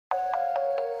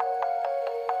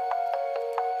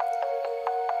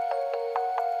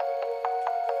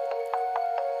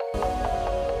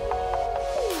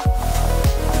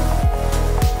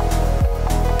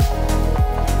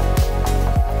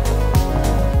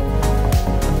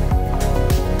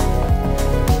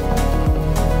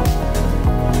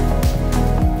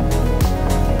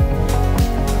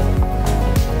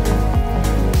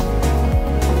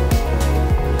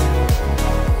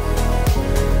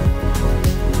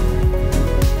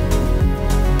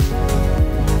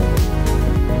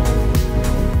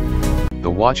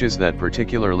watches that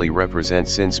particularly represent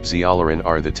Sinn Spezialuhren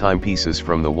are the timepieces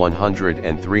from the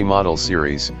 103 model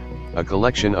series, a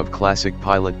collection of classic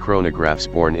pilot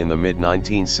chronographs born in the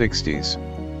mid-1960s.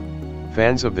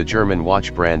 Fans of the German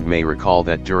watch brand may recall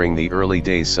that during the early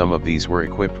days some of these were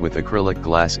equipped with acrylic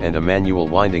glass and a manual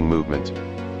winding movement.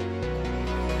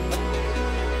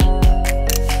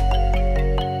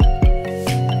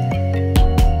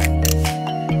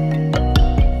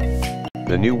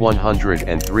 The new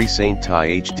 103 Saint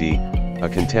HD, a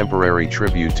contemporary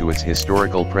tribute to its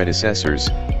historical predecessors,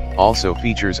 also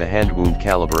features a hand wound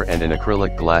caliber and an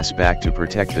acrylic glass back to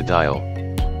protect the dial.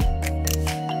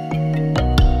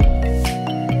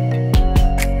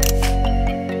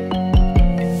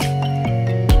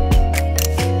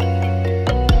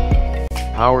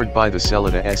 Powered by the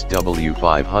Sellita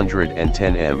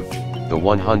SW510M, the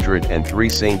 103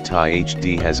 Saint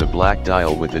HD has a black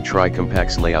dial with a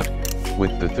tri-compax layout,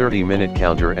 with the 30-minute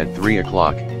counter at 3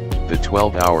 o'clock, the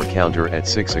 12-hour counter at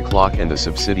 6 o'clock and the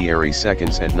subsidiary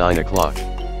seconds at 9 o'clock.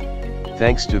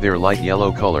 Thanks to their light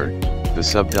yellow color, the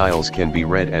subdials can be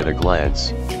read at a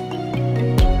glance.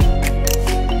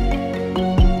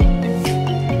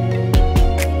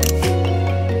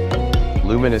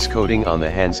 Luminous coating on the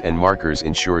hands and markers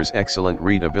ensures excellent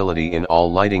readability in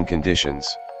all lighting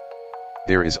conditions.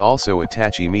 There is also a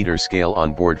tachymeter scale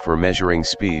on board for measuring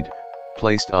speed,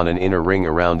 placed on an inner ring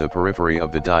around the periphery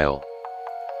of the dial.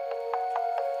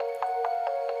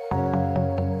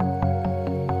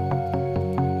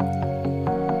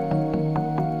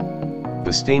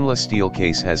 The stainless steel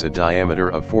case has a diameter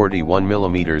of 41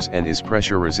 mm and is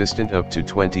pressure resistant up to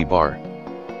 20 bar.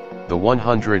 The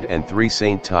 103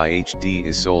 Saint HD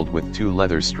is sold with 2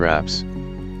 leather straps.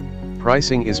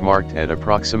 Pricing is marked at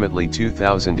approximately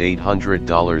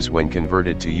 $2,800 when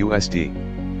converted to USD.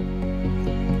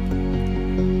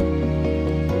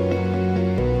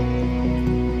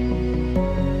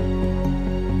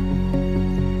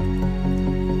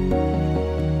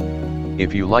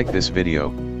 If you like this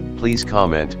video, please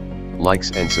comment,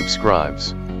 likes and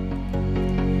subscribes.